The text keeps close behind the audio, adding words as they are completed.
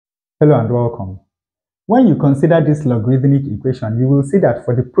Hello and welcome. When you consider this logarithmic equation, you will see that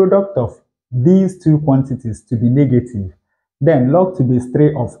for the product of these two quantities to be negative, then log to base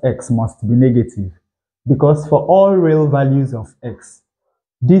 3 of x must be negative, because for all real values of x,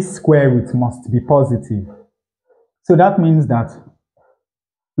 this square root must be positive. So that means that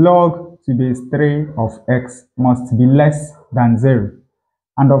log to base 3 of x must be less than 0.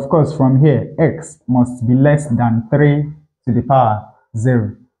 And of course, from here, x must be less than 3 to the power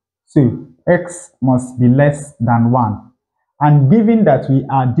 0. So x must be less than 1. And given that we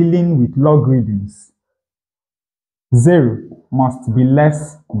are dealing with logarithms, 0 must be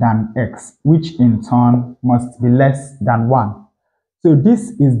less than x, which in turn must be less than 1. So this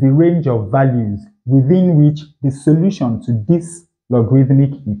is the range of values within which the solution to this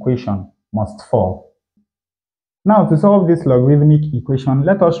logarithmic equation must fall. Now, to solve this logarithmic equation,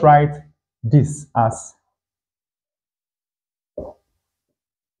 let us write this as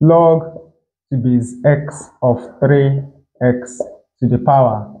log to base x of 3x to the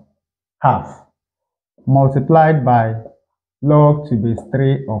power half multiplied by log to base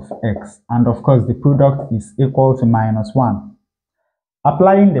 3 of x, and of course the product is equal to minus 1.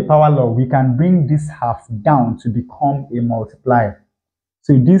 Applying the power law, we can bring this half down to become a multiplier.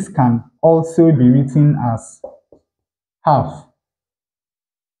 So this can also be written as half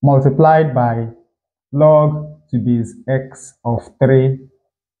multiplied by log to base x of 3x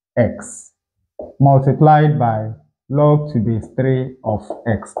multiplied by log to base 3 of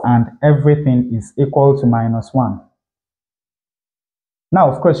x, and everything is equal to minus 1.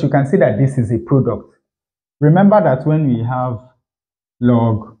 Now, of course, you can see that this is a product. Remember that when we have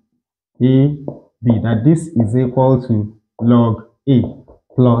log a b, that this is equal to log a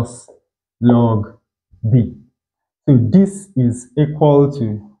plus log b. So this is equal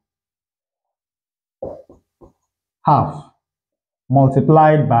to half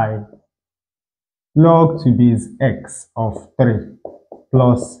multiplied by log to base x of 3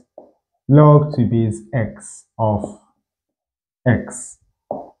 plus log to base x of x,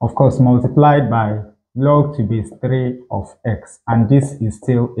 of course multiplied by log to base 3 of x, and this is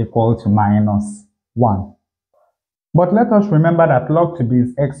still equal to minus 1. But let us remember that log to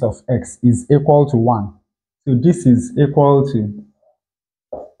base x of x is equal to 1. So this is equal to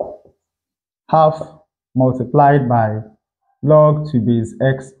half multiplied by log to base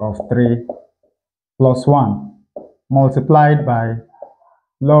x of 3 plus 1 multiplied by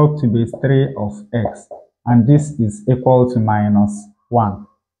log to base 3 of x, and this is equal to minus 1.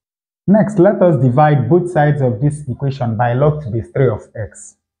 Next, let us divide both sides of this equation by log to base 3 of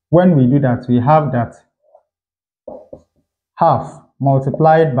x. When we do that, we have that half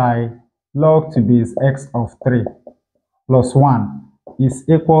multiplied by log to base x of 3 plus 1 is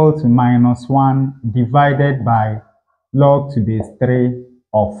equal to minus 1 divided by log to base 3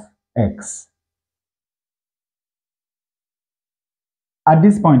 of x. At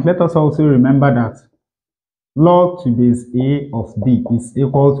this point, let us also remember that log to base a of b is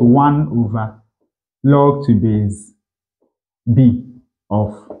equal to 1 over log to base b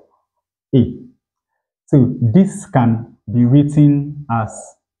of a. So this can be written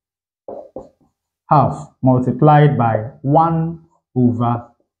as half multiplied by 1 over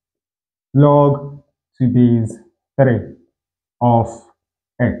log to base 3 of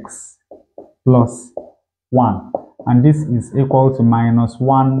x plus 1, and this is equal to minus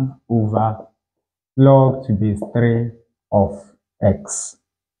 1 over log to base 3 of x.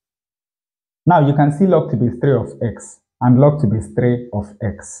 Now you can see log to base 3 of x and log to base 3 of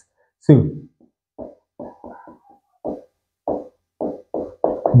x. So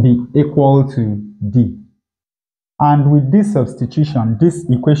be equal to d. And with this substitution, this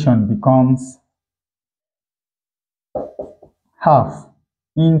equation becomes half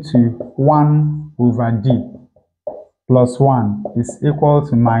into 1 over d plus 1 is equal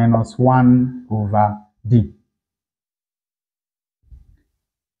to minus 1 over d.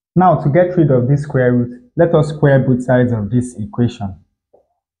 Now, to get rid of this square root, let us square both sides of this equation.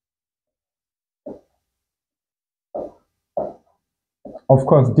 Of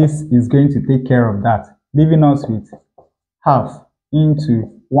course, this is going to take care of that, leaving us with half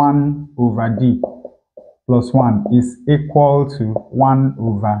into 1 over d plus 1 is equal to 1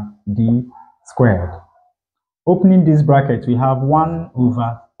 over d squared. Opening this bracket, we have 1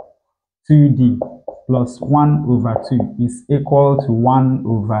 over 2d plus 1 over 2 is equal to 1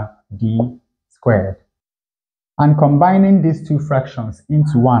 over d squared. And combining these two fractions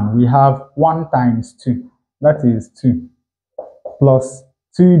into 1, we have 1 times 2, that is 2, plus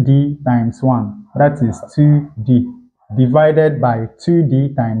 2d times 1, that is 2d, divided by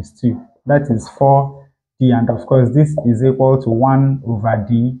 2d times 2, that is 4d d, and of course this is equal to 1 over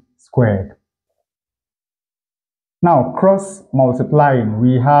d squared. Now cross multiplying,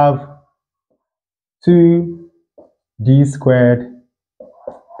 we have 2d squared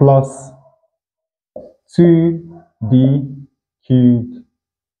plus 2d cubed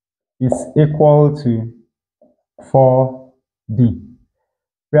is equal to 4d.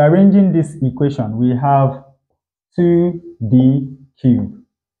 Rearranging this equation, we have 2d cubed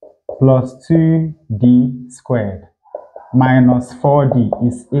plus 2d squared minus 4d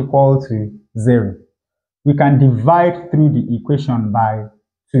is equal to 0. We can divide through the equation by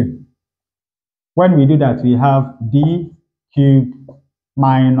 2. When we do that, we have d cubed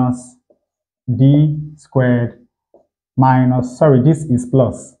minus d squared minus, this is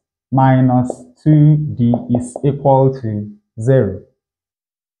plus, minus 2d is equal to 0.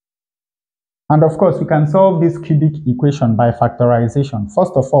 And of course, we can solve this cubic equation by factorization.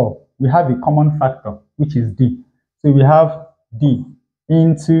 First of all, we have a common factor, which is d. So we have d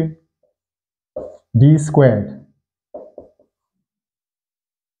into d squared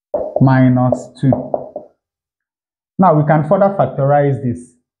minus 2. Now we can further factorize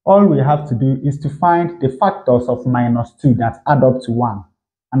this. All we have to do is to find the factors of minus 2 that add up to 1.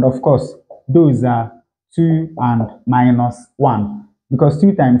 And of course, those are 2 and minus 1. Because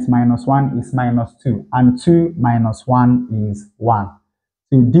 2 times minus 1 is minus 2, and 2 minus 1 is 1.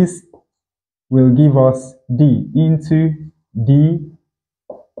 So this will give us d into d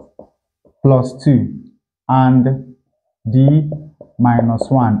plus 2, and d minus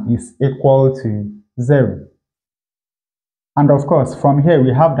 1 is equal to 0. And of course, from here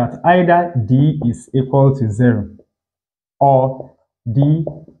we have that either d is equal to 0 or d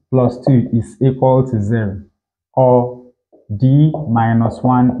plus 2 is equal to 0 or d minus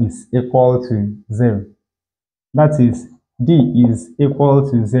 1 is equal to 0. That is, d is equal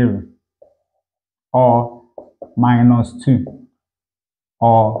to 0 or minus 2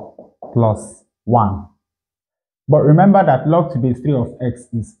 or plus 1. But remember that log to base 3 of x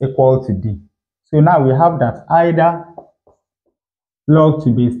is equal to d. So now we have that either log to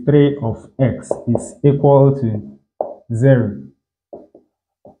base 3 of x is equal to 0,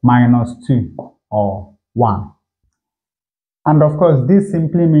 minus 2, or 1. And of course, this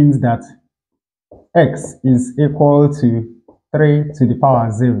simply means that x is equal to 3 to the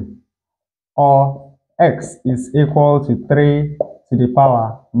power 0, or x is equal to 3 to the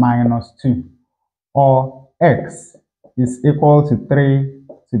power minus 2, or x is equal to 3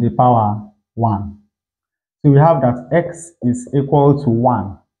 to the power 1. So we have that x is equal to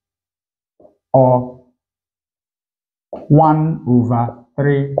 1, or 1 over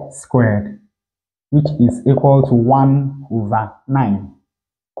 3 squared, which is equal to 1 over 9,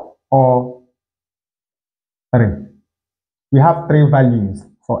 or 3. We have 3 values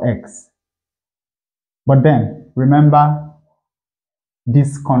for x. But then, remember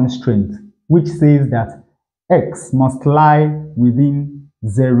this constraint, which says that x must lie within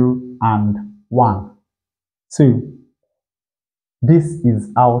 0 and 1. So, this is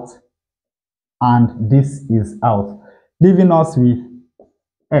out, and this is out, leaving us with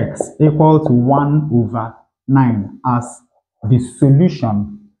x equal to 1 over 9 as the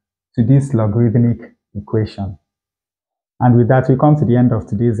solution to this logarithmic equation. And with that, we come to the end of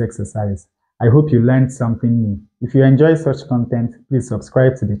today's exercise. I hope you learned something new. If you enjoy such content, please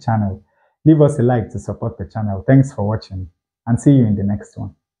subscribe to the channel. Leave us a like to support the channel. Thanks for watching, and see you in the next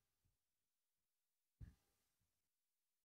one.